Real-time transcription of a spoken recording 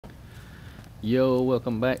Yo,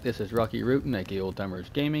 welcome back. This is Rocky Rootin', aka Old Timers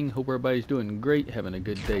Gaming. Hope everybody's doing great, having a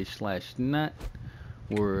good day / night.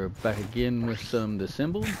 We're back again with some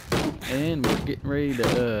Dysmantle, and we're getting ready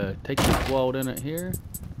to take this wall down it here,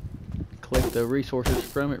 collect the resources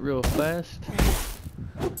from it real fast,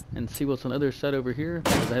 and see what's on the other side over here,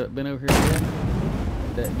 because I haven't been over here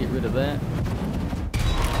yet. Get rid of that.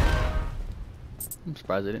 I'm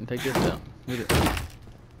surprised I didn't take this down. Look at it.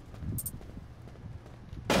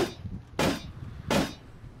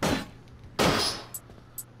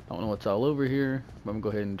 I don't know what's all over here, but I'm gonna go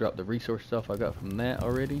ahead and drop the resource stuff I got from that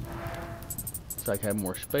already, so I can have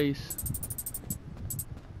more space.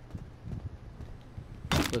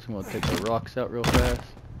 Plus I'm gonna take the rocks out real fast.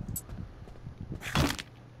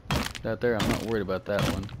 That there, I'm not worried about that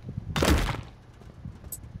one.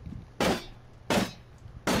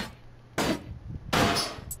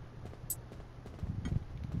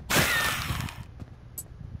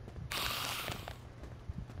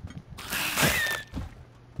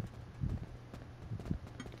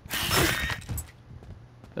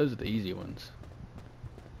 Those are the easy ones.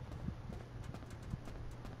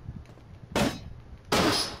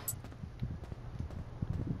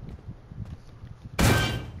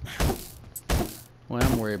 What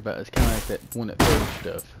I'm worried about is kind of like that one that throws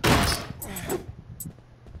stuff.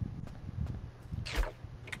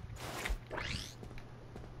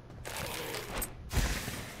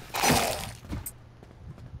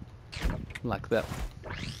 Like that one.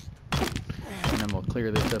 And I'm going to clear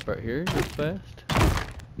this up right here real fast.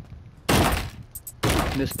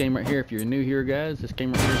 This game right here, if you're new here guys, this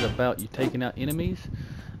game right here is about you taking out enemies,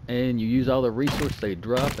 and you use all the resources they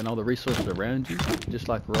drop and all the resources around you, just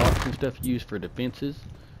like rocks and stuff used for defenses,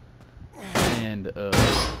 and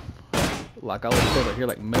like all this stuff right here,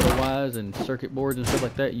 like metal wise and circuit boards and stuff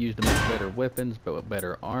like that, used to make better weapons, but with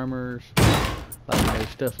better armors, like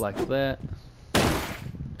stuff like that.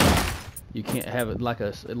 You can't have it like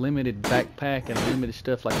a limited backpack and limited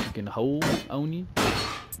stuff like you can hold on you.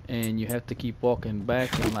 And you have to keep walking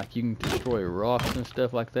back, and like you can destroy rocks and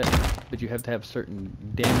stuff like that, but you have to have a certain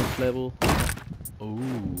damage level.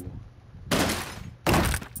 Ooh,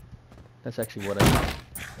 that's actually what I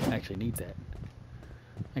actually need. That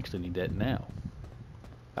actually need that now.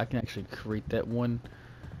 I can actually create that one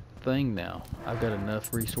thing now. I've got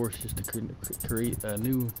enough resources to create a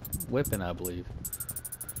new weapon, I believe.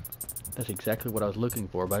 That's exactly what I was looking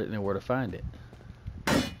for, but I didn't know where to find it.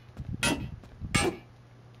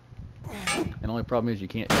 And the only problem is you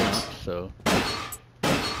can't jump, so.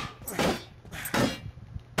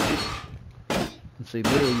 And see,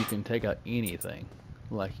 literally you can take out anything,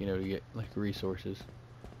 like, you know, to get like resources.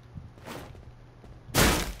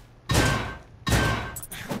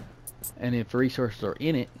 And if resources are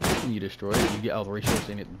in it, and you destroy it, you get all the resources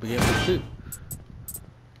in it to begin with too.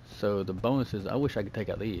 So the bonus is, I wish I could take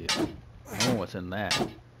out these. I don't know what's in that. I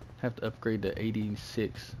have to upgrade to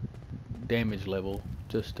 86 damage level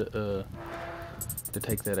just to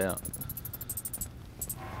take that out.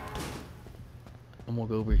 I'm gonna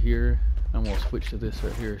go over here. I'm gonna switch to this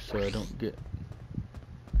right here so I don't get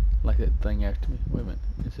like that thing after me. Wait a minute,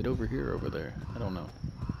 is it over here or over there? I don't know.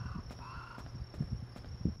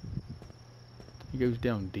 It goes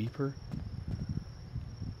down deeper?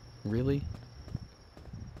 Really?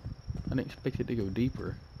 I didn't expect it to go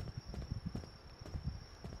deeper.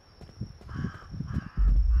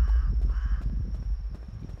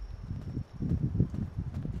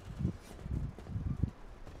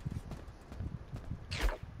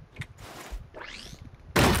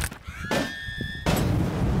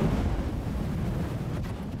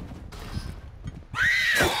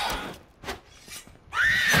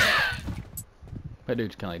 That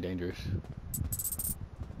dude's kind of dangerous.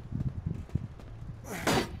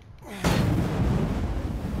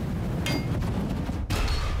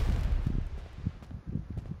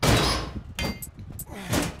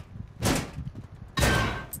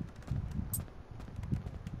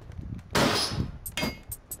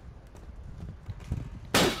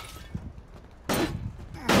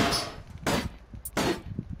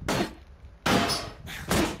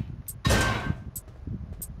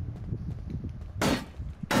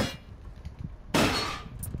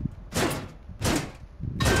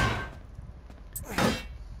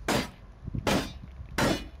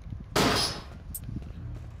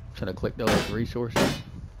 Try to collect all those resources.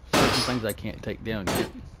 Certain things I can't take down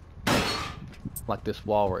yet, like this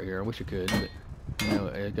wall right here. I wish I could, but you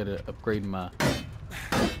know, I gotta upgrade my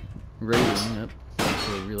rating up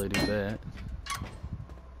to really do that.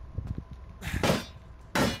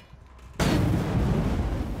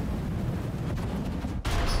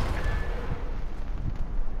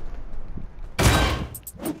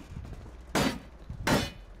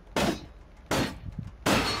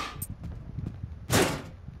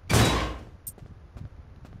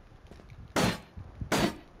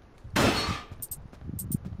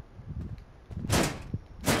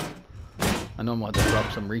 I know I'm going to have to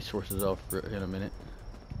drop some resources off in a minute.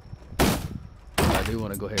 I do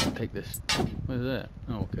want to go ahead and take this. What is that?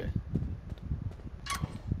 Oh, okay.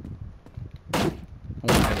 I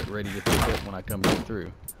want to have it ready to pick up when I come back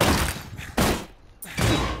through.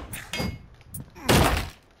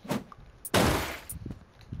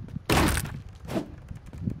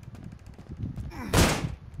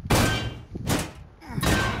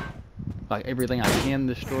 Like everything I can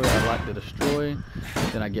destroy, I like to destroy.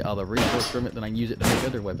 Then I get all the resource from it, then I use it to make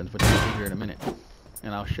other weapons, which I'll do here in a minute.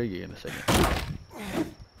 And I'll show you in a second.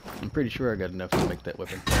 I'm pretty sure I got enough to make that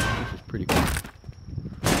weapon, which is pretty cool.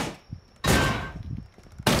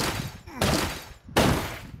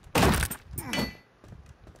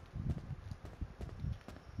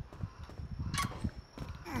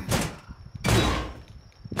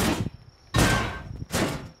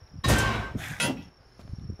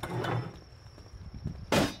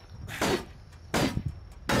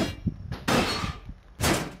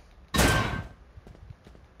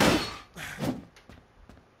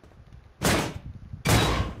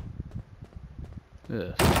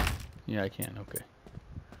 This. Yeah, I can, okay.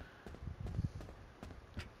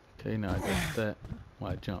 Okay, now I got that.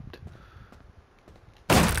 Well, I jumped.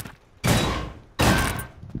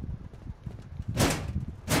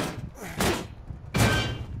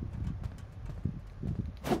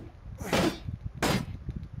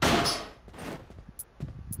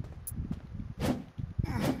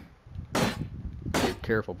 Be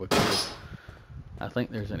careful because I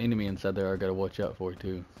think there's an enemy inside there I gotta watch out for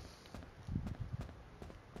too.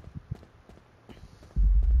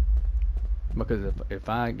 Because if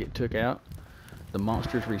I get took out, the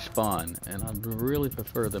monsters respawn, and I'd really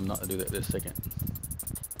prefer them not to do that this second.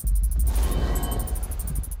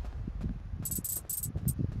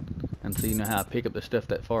 And so you know how I pick up the stuff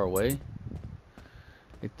that far away?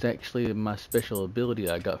 It's actually my special ability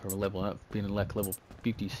I got from leveling up, being like level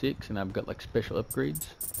 56, and I've got like special upgrades.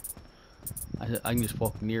 I can just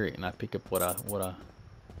walk near it and I pick up what I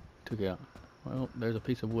took out. Well, there's a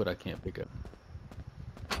piece of wood I can't pick up.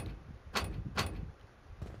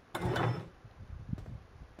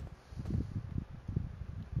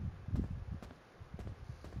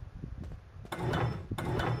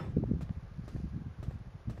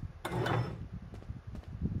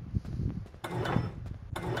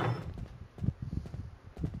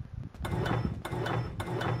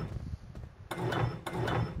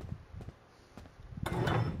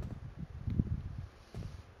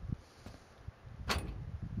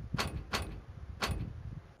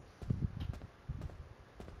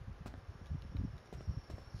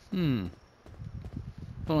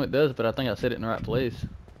 I don't know what it does, but I think I set it in the right place.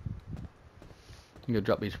 I'm gonna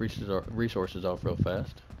drop these resources off real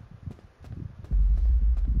fast.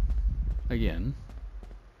 Again.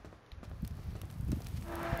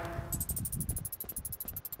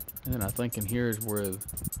 And then I think in here is where,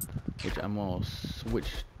 which I'm gonna switch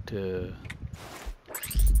to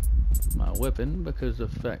my weapon, because the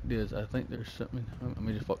fact is I think there's something. Let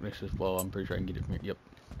me just walk next to this wall. I'm pretty sure I can get it from here. Yep,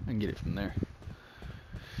 I can get it from there.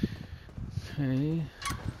 Okay.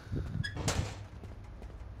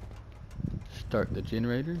 Start the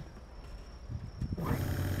generator.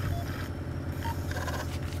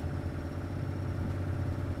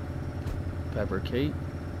 Fabricate.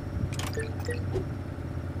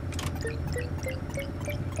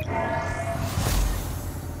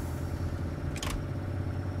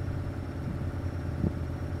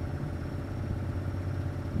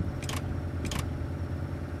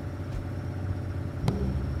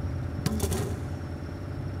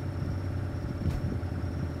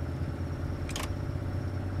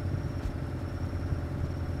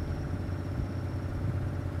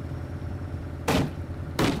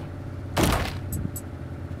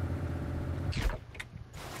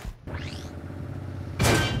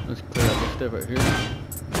 Let's clear out this stuff right here,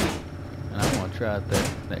 and I want to try out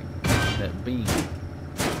that beam.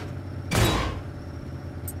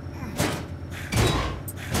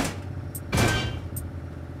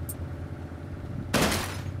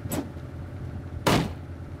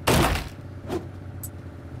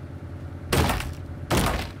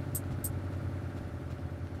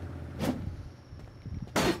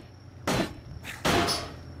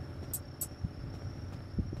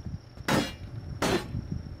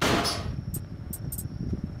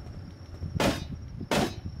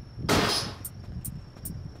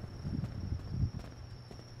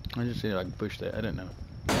 I just said I can push that. I didn't know.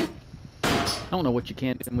 I don't know what you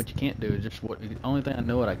can do and what you can't do. It's just what the only thing I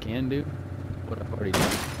know what I can do, what I've already done.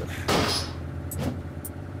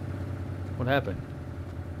 What happened?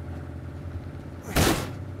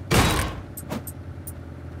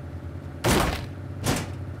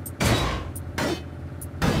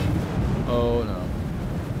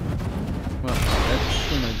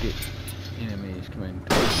 get enemies coming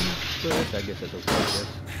towards you, but I guess that's okay, I guess.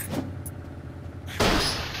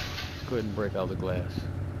 Let's go ahead and break all the glass.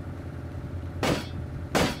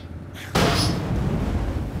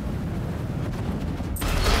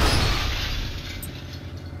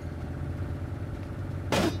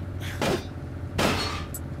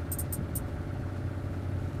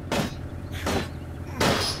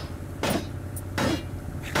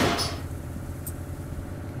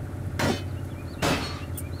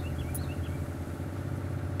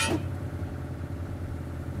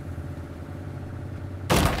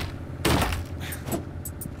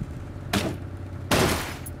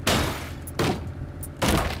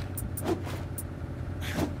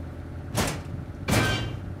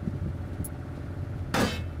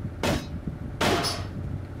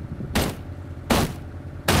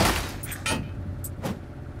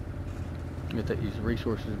 I'm gonna take these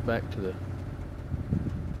resources back to the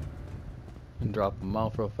and drop them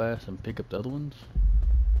off real fast and pick up the other ones.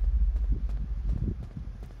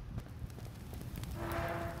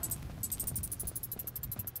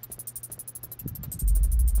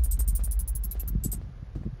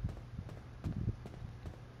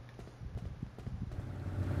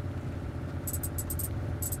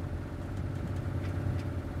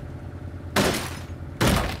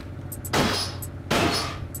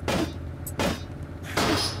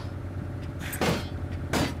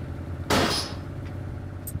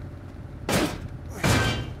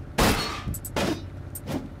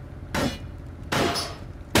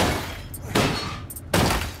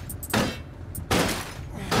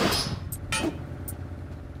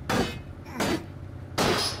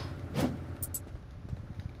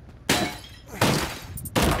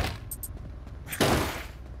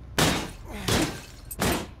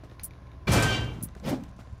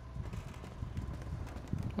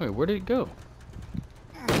 Wait, where did it go?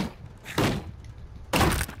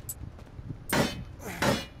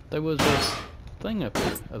 There was a thing up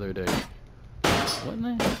here the other day,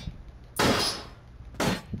 wasn't there?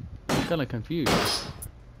 I'm kinda confused.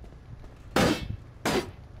 I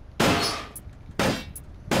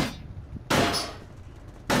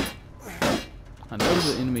know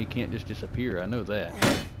the enemy can't just disappear, I know that.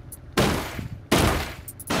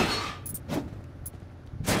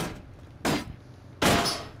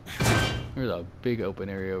 There's a big open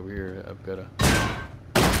area over here I've got to...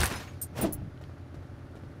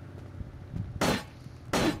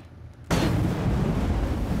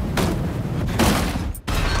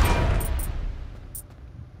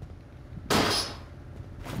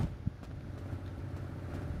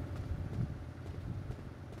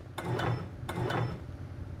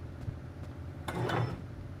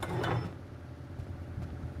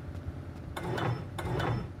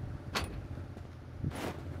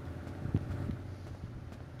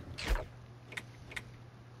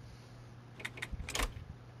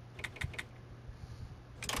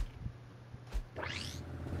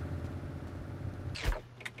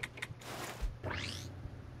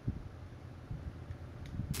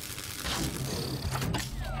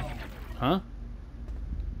 Huh?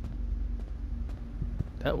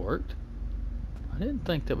 That worked? I didn't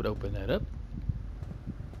think that would open that up.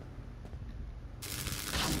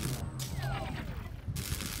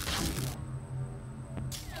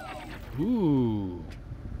 Ooh.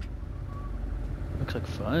 Looks like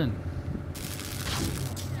fun.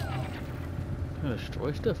 Can I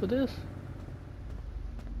destroy stuff with this?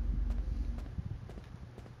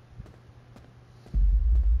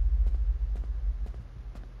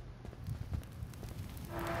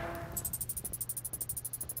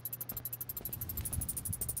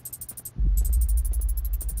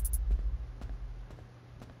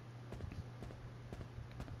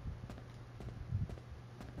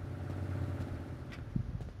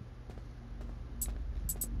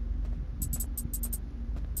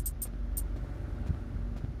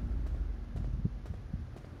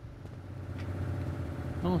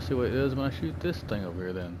 I want to see what it does when I shoot this thing over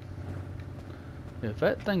here then. If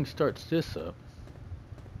that thing starts this up,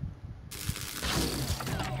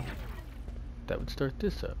 that would start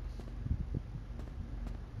this up.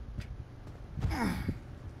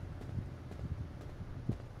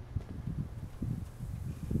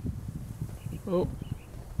 Oh.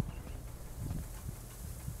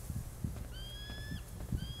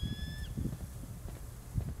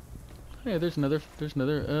 Hey, there's another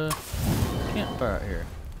campfire out here.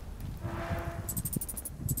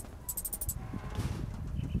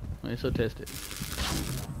 Let's go test it.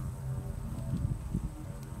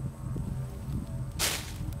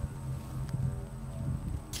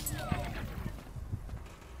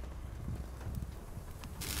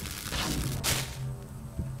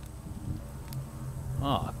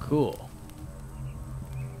 Ah, cool.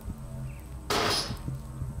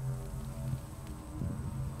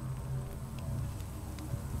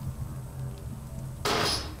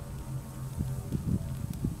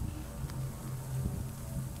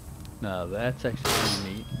 Now that's actually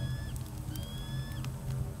pretty neat.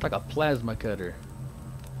 It's like a plasma cutter.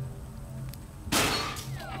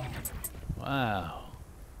 Wow.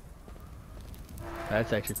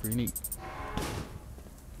 That's actually pretty neat.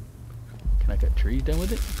 Can I cut trees down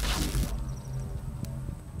with it?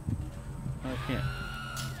 I can't.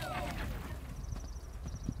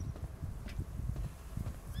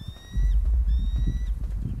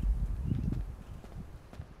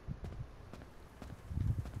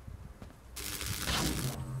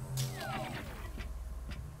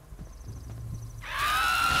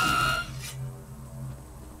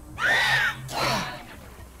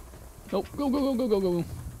 Oh, go, go, go, go, go, go.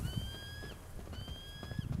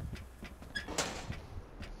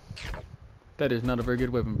 That is not a very good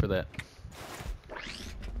weapon for that.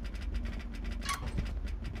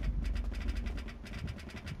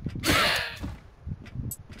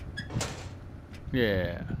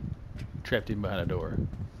 Yeah. Trapped him behind a door.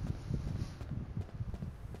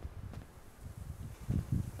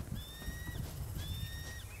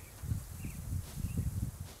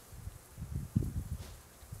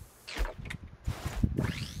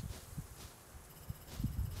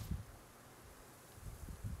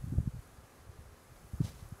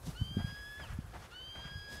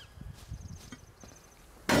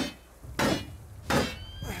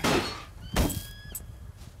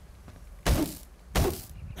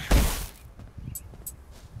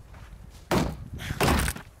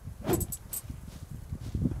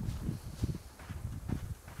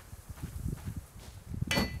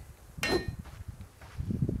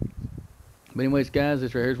 But anyways, guys,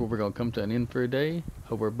 this right here is where we're going to come to an end for a day.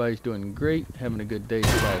 Hope everybody's doing great, having a good day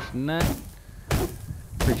slash night.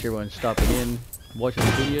 Appreciate everyone stopping in, watching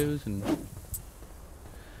the videos,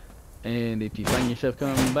 and if you find yourself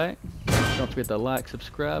coming back, don't forget to like,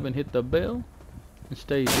 subscribe, and hit the bell, and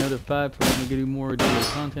stay notified for when we do more daily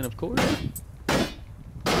content, of course.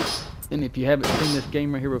 And if you haven't seen this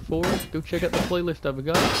game right here before, go check out the playlist I've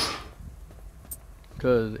got,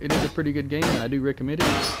 because it is a pretty good game, and I do recommend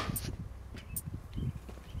it.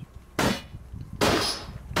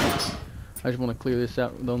 I just want to clear this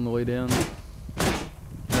out on the way down.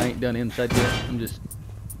 I ain't done inside yet. I'm just...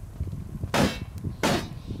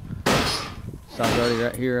 Side's already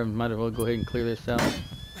right here. I might as well go ahead and clear this out.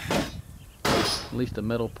 At least the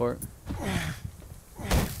metal part.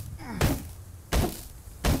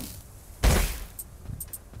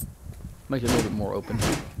 Makes it a little bit more open.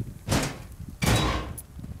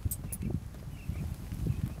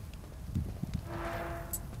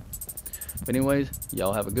 But anyways,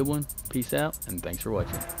 y'all have a good one. Peace out, and thanks for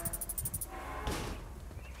watching.